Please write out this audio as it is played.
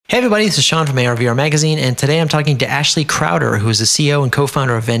Hey everybody, this is Sean from ARVR Magazine, and today I'm talking to Ashley Crowder, who is the CEO and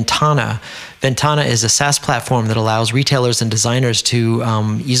co-founder of Ventana. Ventana is a SaaS platform that allows retailers and designers to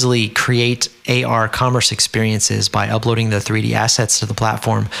easily create AR commerce experiences by uploading the 3D assets to the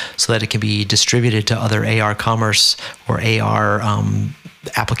platform so that it can be distributed to other AR commerce or AR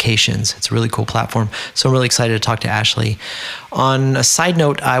applications. It's a really cool platform. So I'm really excited to talk to Ashley. On a side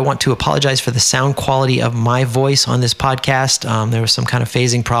note, I want to apologize for the sound quality of my voice on this podcast. There was some kind of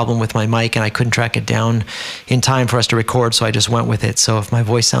phasing problem with my mic and I couldn't track it down in time for us to record, so I just went with it. So if my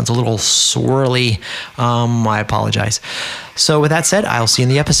voice sounds a little swirly, I apologize. So with that said, I'll see you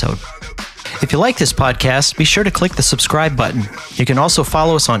in the episode. If you like this podcast, be sure to click the subscribe button. You can also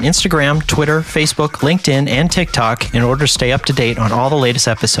follow us on Instagram, Twitter, Facebook, LinkedIn, and TikTok in order to stay up to date on all the latest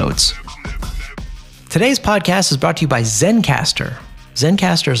episodes. Today's podcast is brought to you by Zencastr.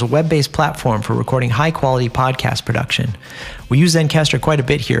 Zencastr is a web-based platform for recording high-quality podcast production. We use Zencastr quite a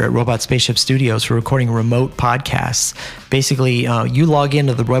bit here at Robot Spaceship Studios for recording remote podcasts. Basically, you log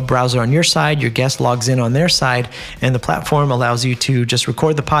into the web browser on your side, your guest logs in on their side, and the platform allows you to just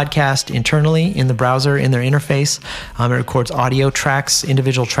record the podcast internally in the browser in their interface. It records audio tracks,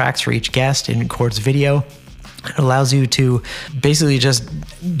 individual tracks for each guest. It records video. It allows you to basically just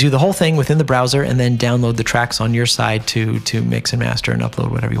do the whole thing within the browser and then download the tracks on your side to mix and master and upload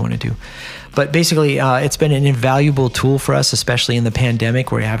whatever you want to do. But basically, it's been an invaluable tool for us, especially in the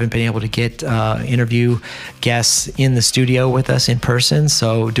pandemic where we haven't been able to get interview guests in the studio with us in person.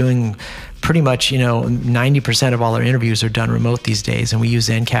 So doing pretty much, 90% of all our interviews are done remote these days, and we use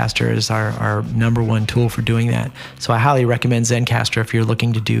Zencastr as our number one tool for doing that. So I highly recommend Zencastr if you're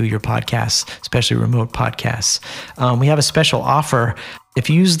looking to do your podcasts, especially remote podcasts. We have a special offer. If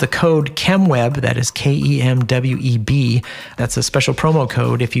you use the code KEMWEB, that is KEMWEB, that's a special promo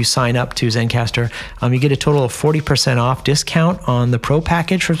code. If you sign up to Zencastr, you get a total of 40% off discount on the Pro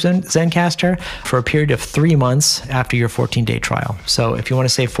package for Zencastr for a period of 3 months after your 14-day trial. So if you want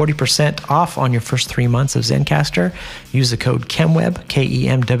to save 40% off on your first 3 months of Zencastr, use the code KEMWEB,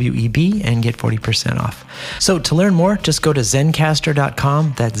 KEMWEB, and get 40% off. So to learn more, just go to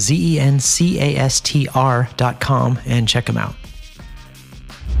Zencastr.com, that's Zencastr.com, and check them out.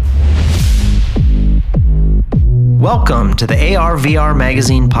 Welcome to the ARVR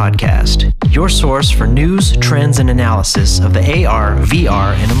Magazine podcast, your source for news, trends, and analysis of the AR,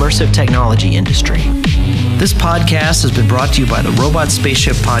 VR, and immersive technology industry. This podcast has been brought to you by the Robot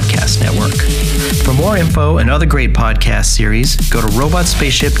Spaceship Podcast Network. For more info and other great podcast series, go to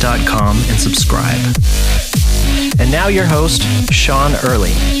robotspaceship.com and subscribe. And now your host, Sean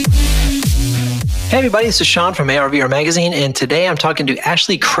Early. Hey everybody, this is Sean from ARVR Magazine, and today I'm talking to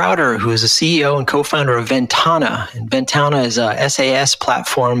Ashley Crowder, who is the CEO and co-founder of Ventana. And Ventana is a SaaS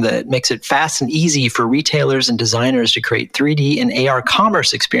platform that makes it fast and easy for retailers and designers to create 3D and AR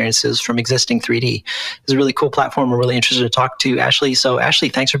commerce experiences from existing 3D. It's a really cool platform. We're really interested to talk to Ashley. So Ashley,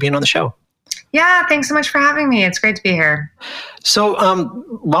 thanks for being on the show. Yeah, thanks so much for having me. It's great to be here. So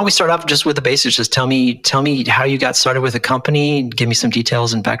why don't we start off just with the basics? Just tell me how you got started with the company. Give me some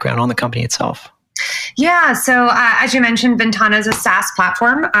details and background on the company itself. Yeah. So as you mentioned, Ventana is a SaaS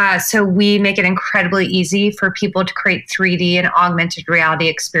platform. So we make it incredibly easy for people to create 3D and augmented reality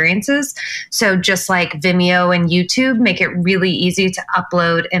experiences. So just like Vimeo and YouTube make it really easy to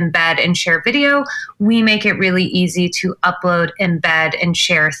upload, embed, and share video, we make it really easy to upload, embed, and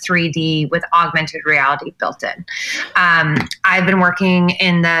share 3D with augmented reality built in. I've been working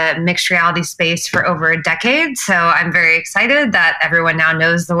in the mixed reality space for over a decade. So I'm very excited that everyone now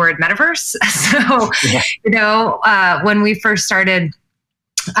knows the word metaverse. When we first started,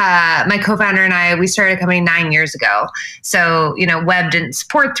 my co-founder and I, we started a company 9 years ago. So, web didn't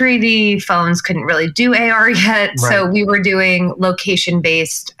support 3D, phones couldn't really do AR yet. Right. So we were doing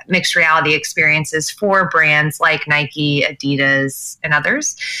location-based mixed reality experiences for brands like Nike, Adidas, and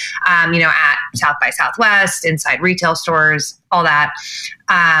others, at South by Southwest, inside retail stores, all that.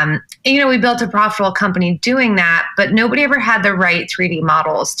 We built a profitable company doing that, but nobody ever had the right 3D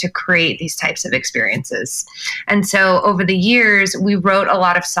models to create these types of experiences. And so over the years, we wrote a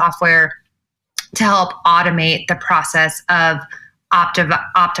lot of software to help automate the process of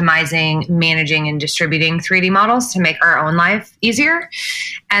optimizing, managing, and distributing 3D models to make our own life easier.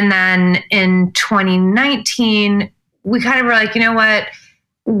 And then in 2019, we kind of were like,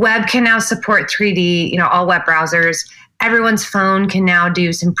 web can now support 3D, all web browsers. Everyone's phone can now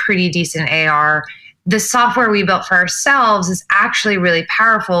do some pretty decent AR. The software we built for ourselves is actually really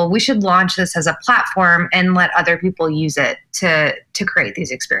powerful. We should launch this as a platform and let other people use it to create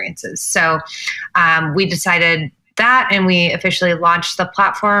these experiences. So we decided that, and we officially launched the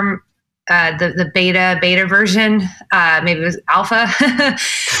platform the beta version, maybe it was alpha,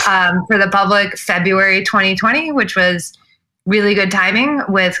 for the public February 2020, which was really good timing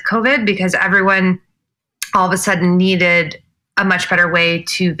with COVID because everyone all of a sudden needed a much better way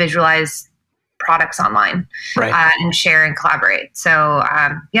to visualize products online, right. And share and collaborate. So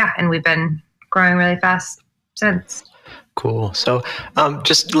and we've been growing really fast since. Cool. So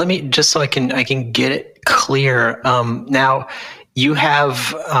just so I can get it clear. Now you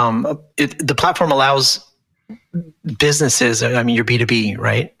have the platform allows businesses. I mean, you're B2B,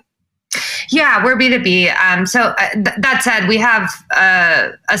 right? Yeah, we're B2B. So that said, we have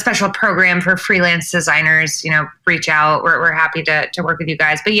a special program for freelance designers. Reach out. We're happy to work with you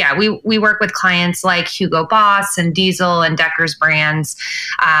guys. But yeah, we work with clients like Hugo Boss and Diesel and Deckers brands.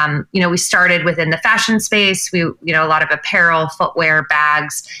 We started within the fashion space. We a lot of apparel, footwear,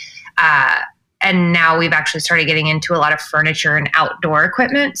 bags. And now we've actually started getting into a lot of furniture and outdoor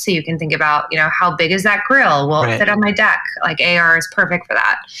equipment. So you can think about, how big is that grill? Will it fit on my deck? Like AR is perfect for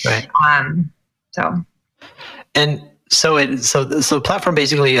that. Right. So the platform,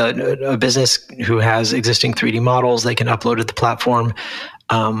 basically a business who has existing 3D models, they can upload to the platform.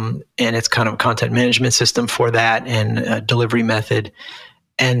 And it's kind of a content management system for that and a delivery method.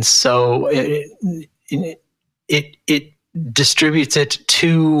 And so it distributes it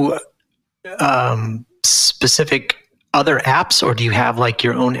to specific other apps, or do you have like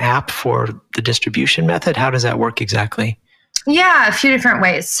your own app for the distribution method? How does that work exactly? Yeah, a few different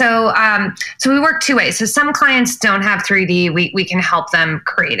ways. So we work two ways. So some clients don't have 3D. We can help them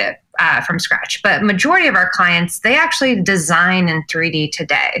create it from scratch. But majority of our clients, they actually design in 3D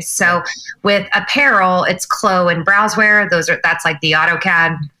today. So with apparel, it's Clo and Browseware. That's like the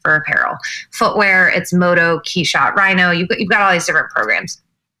AutoCAD for apparel. Footwear, it's Moto, Keyshot, Rhino. You've got all these different programs.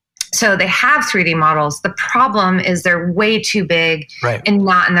 So they have 3D models. The problem is they're way too big and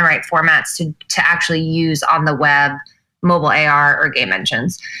not in the right formats to actually use on the web, mobile AR, or game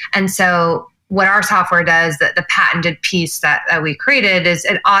engines. And so what our software does, the patented piece that we created, is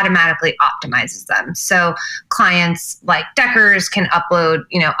it automatically optimizes them. So clients like Deckers can upload,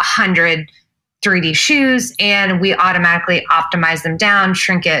 100 3D shoes, and we automatically optimize them down,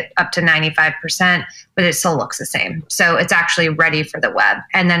 shrink it up to 95%, but it still looks the same. So it's actually ready for the web.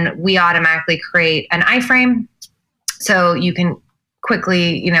 And then we automatically create an iframe. So you can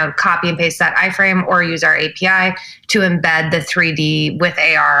quickly, copy and paste that iframe or use our API to embed the 3D with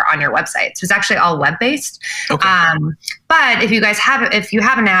AR on your website. So it's actually all web-based. Okay. But if you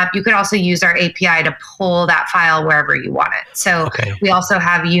have an app, you could also use our API to pull that file wherever you want it. So we also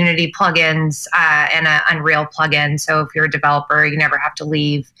have Unity plugins and an Unreal plugin. So if you're a developer, you never have to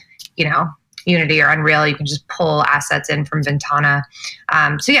leave, Unity or Unreal. You can just pull assets in from Ventana.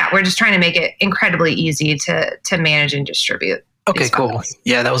 We're just trying to make it incredibly easy to manage and distribute. Okay, cool.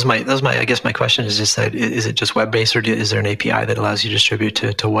 Yeah, that was my I guess my question is just that, is it just web-based, or is there an API that allows you to distribute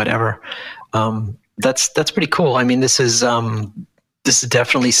to whatever? That's pretty cool. I mean, this is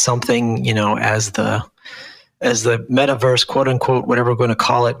definitely something, as the metaverse, quote unquote, whatever we're going to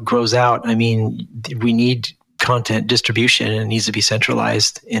call it, grows out. I mean, we need content distribution, and it needs to be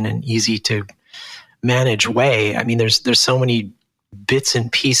centralized in an easy to manage way. I mean, there's so many bits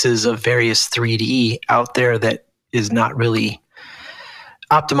and pieces of various 3D out there that is not really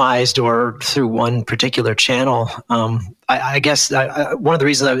optimized or through one particular channel. I guess one of the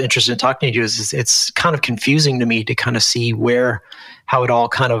reasons I'm interested in talking to you is it's kind of confusing to me to kind of see how it all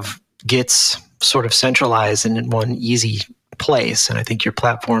kind of gets sort of centralized in one easy place. And I think your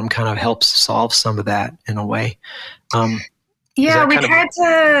platform kind of helps solve some of that in a way. Yeah, we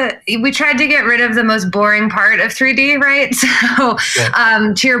tried to get rid of the most boring part of 3D, right? So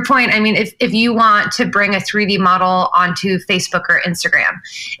to your point, I mean, if you want to bring a 3D model onto Facebook or Instagram,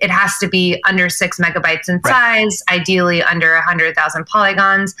 it has to be under 6 megabytes in size, ideally under 100,000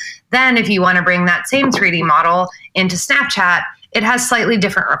 polygons. Then if you want to bring that same 3D model into Snapchat, it has slightly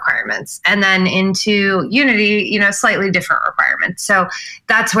different requirements. And then into Unity, slightly different requirements. So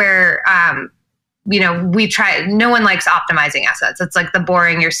that's where we try. No one likes optimizing assets. It's like the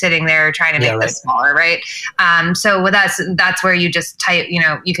boring. You're sitting there trying to make this smaller, right? So with us, that's where you just type.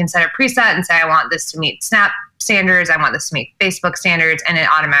 You can set a preset and say, I want this to meet Snap standards. I want this to meet Facebook standards, and it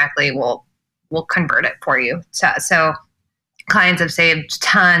automatically will convert it for you. So clients have saved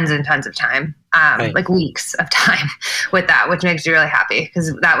tons and tons of time, like weeks of time with that, which makes you really happy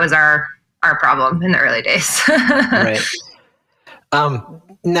because that was our problem in the early days. Right.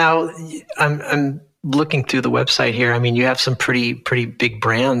 Now, I'm looking through the website here. I mean, you have some pretty big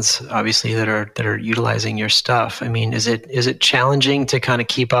brands, obviously, that are utilizing your stuff. I mean, is it challenging to kind of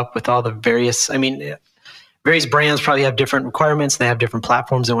keep up with all the various? I mean, various brands probably have different requirements. They have different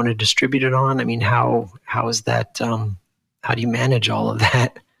platforms they want to distribute it on. I mean, how is that? How do you manage all of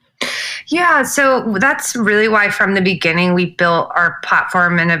that? Yeah, so that's really why from the beginning we built our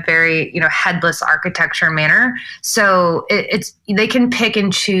platform in a very, headless architecture manner. So it's they can pick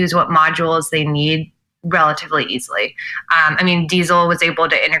and choose what modules they need relatively easily. Diesel was able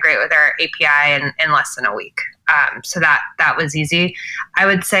to integrate with our API in less than a week. So that was easy. I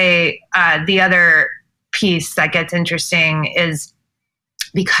would say the other piece that gets interesting is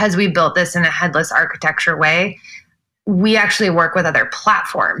because we built this in a headless architecture way, we actually work with other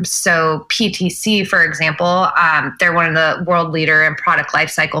platforms. So PTC, for example, they're one of the world leader in product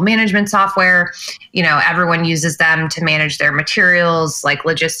lifecycle management software. Everyone uses them to manage their materials like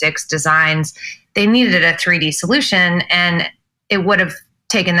logistics, designs. They needed a 3D solution, and it would have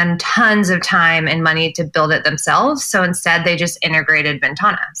taken them tons of time and money to build it themselves. So instead, they just integrated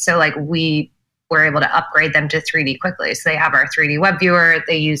Ventana. So we were able to upgrade them to 3D quickly. So they have our 3D web viewer.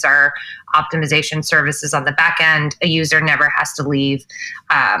 They use our optimization services on the back end. A user never has to leave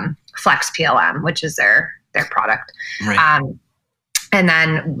Flex PLM, which is their product. Right. And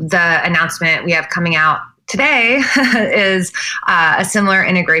then the announcement we have coming out today is a similar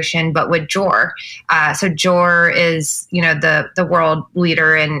integration, but with Jor. So Jor is, the world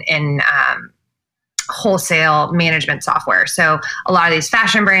leader in wholesale management software. So a lot of these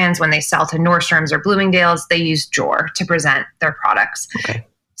fashion brands, when they sell to Nordstrom's or Bloomingdale's, they use Jor to present their products. Okay.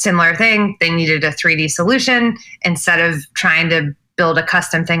 Similar thing, they needed a 3D solution. Instead of trying to build a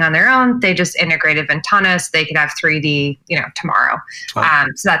custom thing on their own, they just integrated Ventana so they could have 3D, tomorrow. Wow.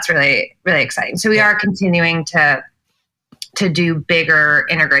 So that's really, really exciting. So we are continuing to do bigger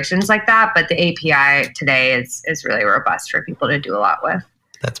integrations like that, but the API today is really robust for people to do a lot with.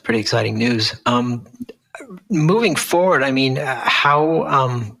 That's pretty exciting news. Moving forward,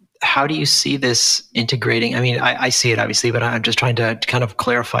 how do you see this integrating? I see it obviously, but I'm just trying to kind of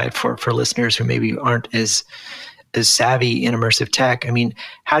clarify it for listeners who maybe aren't as savvy in immersive tech.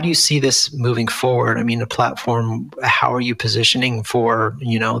 How do you see this moving forward? The platform, how are you positioning for,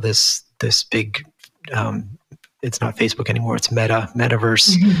 this big, it's not Facebook anymore, it's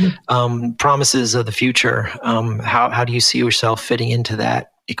metaverse, promises of the future. How do you see yourself fitting into that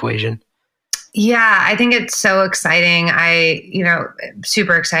equation? Yeah, I think it's so exciting.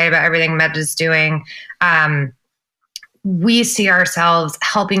 Super excited about everything Meta's doing. We see ourselves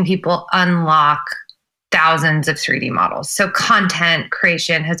helping people unlock thousands of 3D models. So content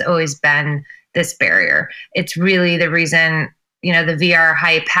creation has always been this barrier. It's really the reason, the VR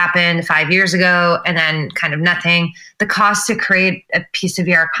hype happened 5 years ago and then kind of nothing. The cost to create a piece of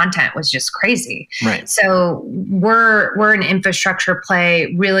VR content was just crazy. Right. So we're an infrastructure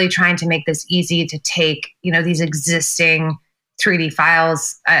play, really trying to make this easy to take, these existing 3D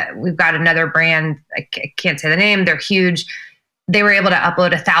files. We've got another brand, I can't say the name, they're huge. They were able to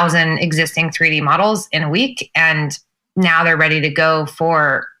upload 1,000 existing 3D models in a week, and now they're ready to go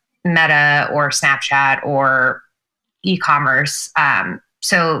for Meta or Snapchat or e-commerce.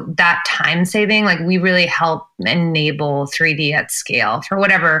 So that time saving, we really help enable 3D at scale for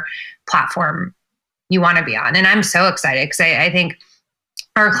whatever platform you want to be on. And I'm so excited because I think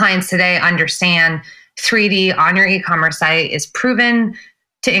our clients today understand 3D on your e-commerce site is proven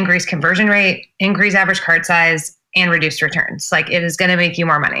to increase conversion rate, increase average cart size, and reduce returns. It is going to make you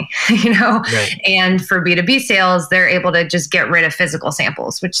more money, Right. And for B2B sales, they're able to just get rid of physical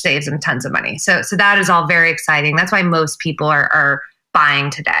samples, which saves them tons of money. So that is all very exciting. That's why most people are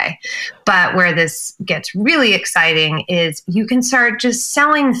buying today. But where this gets really exciting is you can start just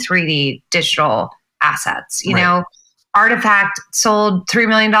selling 3D digital assets. Right. Artifact sold $3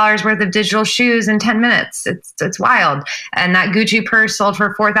 million worth of digital shoes in 10 minutes. It's wild. And that Gucci purse sold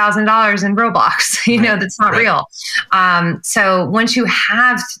for $4,000 in Roblox. That's not real. So once you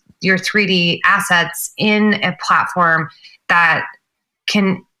have your 3D assets in a platform that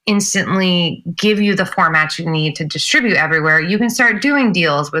can instantly give you the format you need to distribute everywhere, you can start doing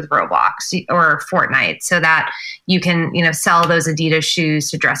deals with Roblox or Fortnite so that you can, sell those Adidas shoes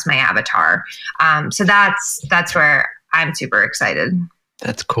to dress my avatar. So that's where I'm super excited.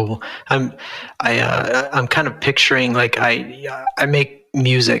 That's cool. I'm kind of picturing I make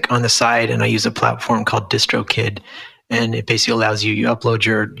music on the side and I use a platform called DistroKid, and it basically allows you upload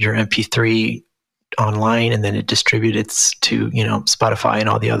your MP3 online and then it distributes to Spotify and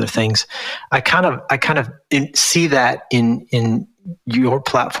all the other things. I kind of see that in your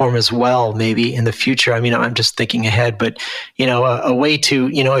platform as well, maybe in the future. I'm just thinking ahead, but a way to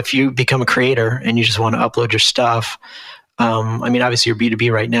if you become a creator and you just want to upload your stuff. Obviously you're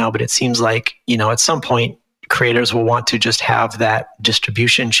B2B right now, but it seems like at some point creators will want to just have that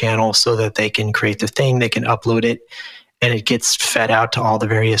distribution channel so that they can create the thing, they can upload it, and it gets fed out to all the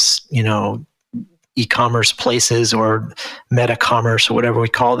various, e-commerce places or meta commerce or whatever we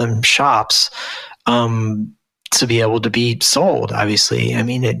call them, shops, to be able to be sold. Obviously, I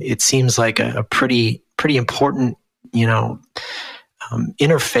mean, it seems like a pretty important,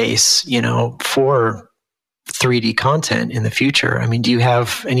 interface, for 3D content in the future. I mean, do you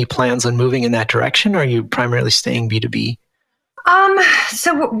have any plans on moving in that direction, or are you primarily staying B2B?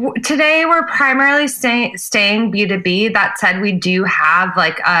 So today we're primarily staying B2B. That said, we do have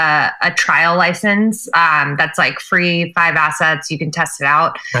like a trial license that's like free 5 assets. You can test it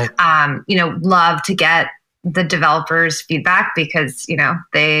out. Right. Love to get the developers' feedback because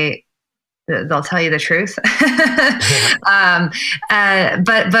they'll tell you the truth. But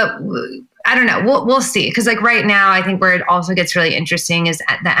I don't know. We'll see. Because like right now, I think where it also gets really interesting is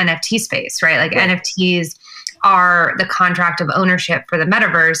the NFT space, right? Like NFTs are the contract of ownership for the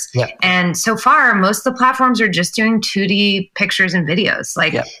metaverse. Yeah. And so far, most of the platforms are just doing 2D pictures and videos.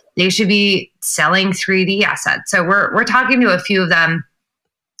 Like they should be selling 3D assets. So we're talking to a few of them,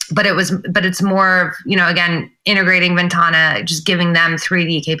 but it's more, again, integrating Ventana, just giving them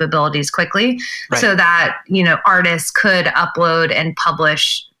 3D capabilities quickly so that, artists could upload and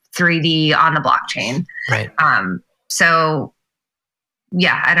publish 3D on the blockchain. Right. So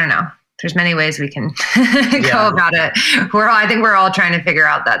yeah, I don't know. There's many ways we can go about it. I think we're all trying to figure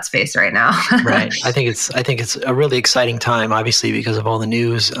out that space right now. Right. I think it's a really exciting time, obviously, because of all the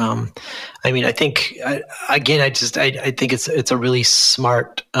news. I mean, I think again, I think it's a really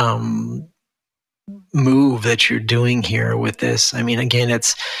smart move that you're doing here with this. I mean, again,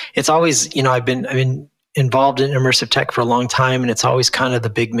 it's always, I've been involved in immersive tech for a long time, and it's always kind of the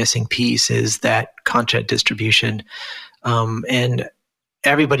big missing piece is that content distribution. And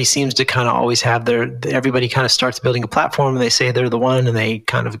everybody seems to kind of always have everybody kind of starts building a platform and they say they're the one and they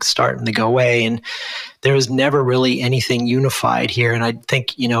kind of start and they go away. And there is never really anything unified here. And I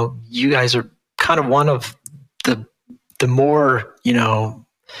think, you guys are kind of one of the more,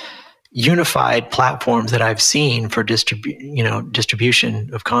 unified platforms that I've seen for distribution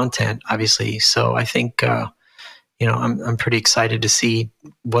of content, obviously. So I think, I'm pretty excited to see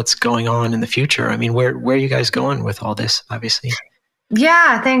what's going on in the future. I mean, where are you guys going with all this, obviously?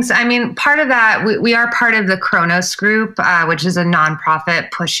 Yeah, thanks. I mean, part of that, we are part of the Kronos Group, which is a nonprofit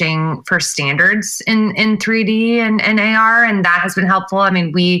pushing for standards in 3D and AR, and that has been helpful. I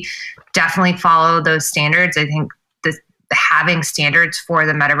mean, we definitely follow those standards. I think having standards for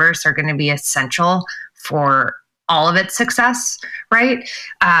the metaverse are going to be essential for all of its success, right?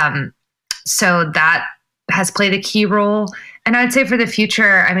 So that has played a key role. And I'd say for the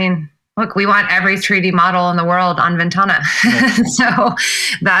future, I mean, look, we want every 3D model in the world on Ventana. Right. So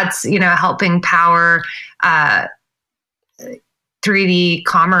that's, helping power 3D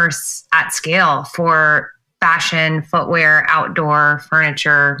commerce at scale for fashion, footwear, outdoor,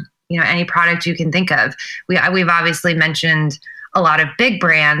 furniture, any product you can think of. We've obviously mentioned a lot of big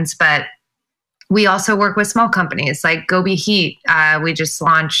brands, but we also work with small companies like Gobi Heat. We just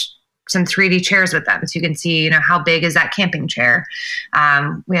launched some 3D chairs with them. So you can see, how big is that camping chair?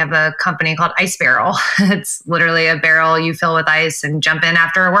 We have a company called Ice Barrel. It's literally a barrel you fill with ice and jump in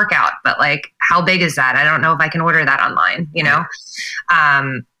after a workout. But like, how big is that? I don't know if I can order that online,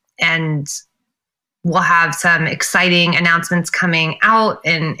 and we'll have some exciting announcements coming out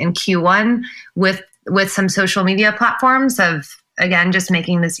in Q1 with some social media platforms of, again, just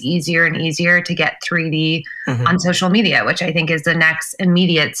making this easier and easier to get 3D on social media, which I think is the next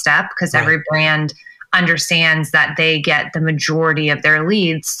immediate step because every brand understands that they get the majority of their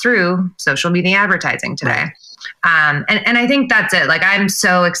leads through social media advertising today. Right. And I think that's it. Like, I'm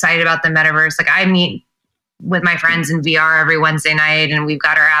so excited about the metaverse. Like, I meet with my friends in VR every Wednesday night and we've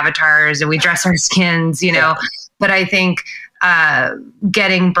got our avatars and we dress our skins, but I think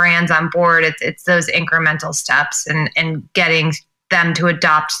getting brands on board, it's those incremental steps and getting them to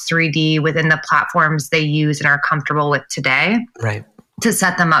adopt 3D within the platforms they use and are comfortable with today, right, to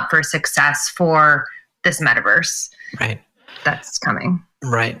set them up for success for this metaverse, right, that's coming.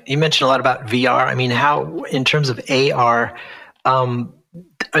 Right. You mentioned a lot about VR. I mean, how, in terms of AR,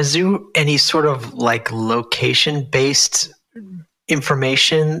 is there any sort of like location-based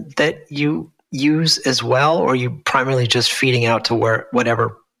information that you use as well, or are you primarily just feeding out to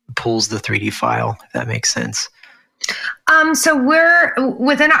whatever pulls the 3D file, if that makes sense? So we're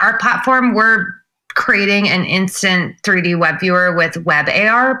within our platform, we're creating an instant 3D web viewer with web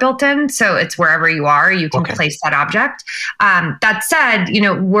AR built in. So it's wherever you are, you can place that object. That said,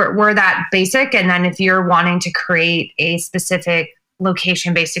 we're that basic. And then if you're wanting to create a specific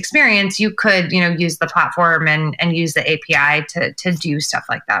location-based experience, you could, use the platform and use the API to do stuff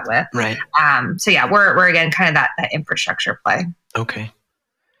like that with. Right. So yeah, we're again kind of that infrastructure play. Okay.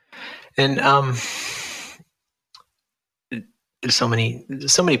 And there's so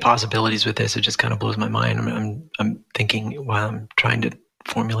many possibilities with this. It just kind of blows my mind. I'm thinking while I'm trying to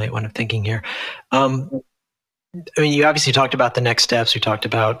formulate what I'm thinking here. You obviously talked about the next steps. We talked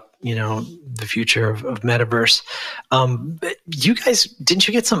about, the future of metaverse. But you guys, didn't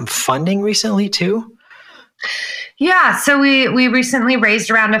you get some funding recently too? Yeah, so we recently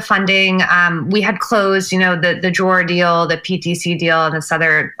raised a round of funding. We had closed, the Drawer deal, the PTC deal, and this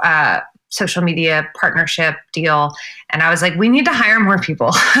other social media partnership deal. And I was like, we need to hire more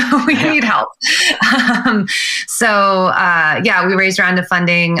people. We need help. We raised a round of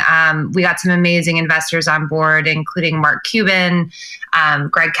funding. We got some amazing investors on board, including Mark Cuban,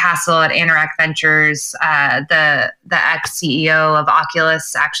 Greg Castle at Anorak Ventures, the ex-CEO of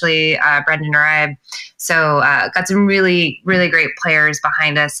Oculus, actually, Brendan Uribe. So got some really, really great players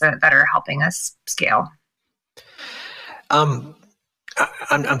behind us that are helping us scale.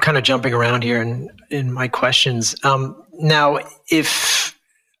 I'm kind of jumping around here in my questions. Now,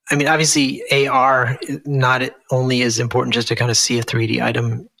 obviously AR not only is important just to kind of see a 3D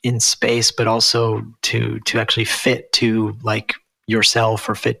item in space, but also to actually fit to like yourself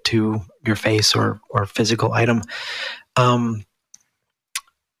or fit to your face or physical item.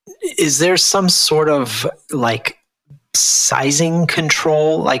 Is there some sort of like sizing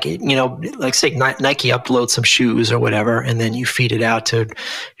control, like say Nike uploads some shoes or whatever, and then you feed it out to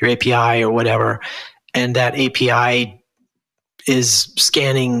your API or whatever, and that API is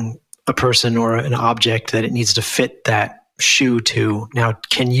scanning a person or an object that it needs to fit that shoe to. Now,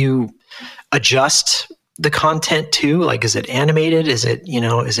 can you adjust the content too? Like, is it animated? Is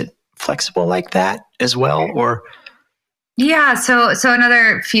it flexible like that as well? Or yeah, so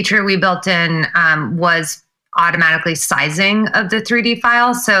another feature we built in was automatically sizing of the 3D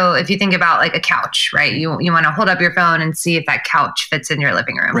file. So if you think about like a couch, right? You want to hold up your phone and see if that couch fits in your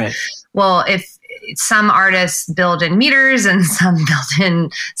living room. Right. Well, if some artists build in meters and some build in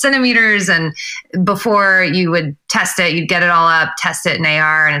centimeters, and before you would test it, you'd get it all up, test it in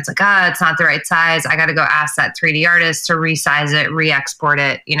AR, and it's like, it's not the right size. I got to go ask that 3D artist to resize it, re-export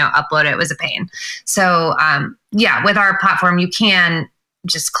it, upload it. It was a pain. So with our platform, you can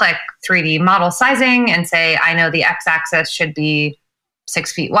just click 3D model sizing and say, I know the x-axis should be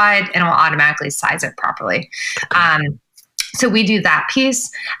 6 feet wide, and it will automatically size it properly. Okay. So we do that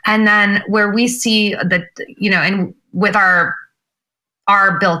piece. And then where we see that, and with our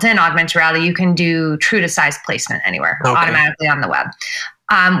built-in augmented reality, you can do true to size placement anywhere, automatically on the web.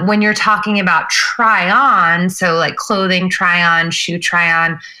 When you're talking about try on, so like clothing try on, shoe try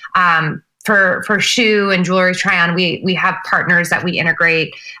on, for shoe and jewelry try on, we have partners that we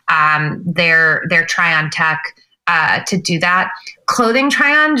integrate their try on tech to do that. Clothing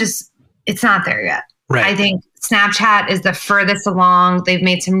try on, it's not there yet. Right. I think Snapchat is the furthest along. They've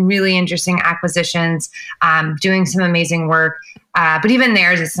made some really interesting acquisitions, doing some amazing work. But even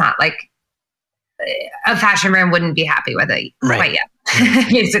theirs, it's not like a fashion brand wouldn't be happy with it quite yet,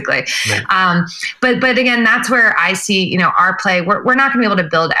 basically. Right. But again, that's where I see, our play. We're not going to be able to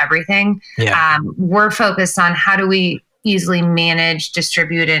build everything. Yeah. We're focused on how do we easily manage,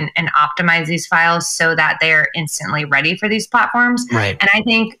 distribute, and optimize these files so that they're instantly ready for these platforms. Right. And I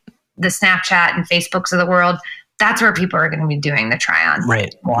think the Snapchat and Facebooks of the world, that's where people are going to be doing the try-on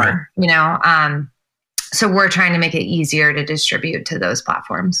more, So we're trying to make it easier to distribute to those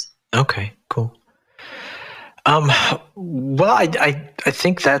platforms. Okay, cool. Well, I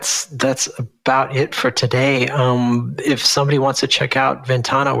think that's about it for today. If somebody wants to check out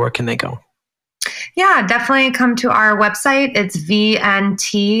Ventana, where can they go? Yeah, definitely come to our website. It's vntana.com,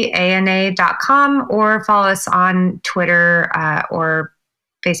 or follow us on Twitter or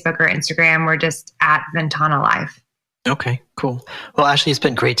Facebook or Instagram. We're just at Ventana Live. Okay, cool. Well, Ashley, it's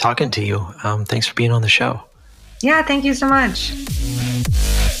been great talking to you. Thanks for being on the show. Yeah, thank you so much.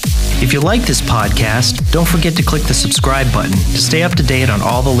 If you like this podcast, don't forget to click the subscribe button to stay up to date on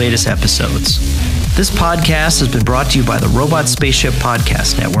all the latest episodes. This podcast has been brought to you by the Robot Spaceship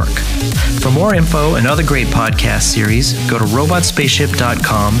Podcast Network. For more info and other great podcast series, go to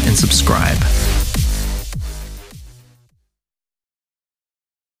robotspaceship.com and subscribe.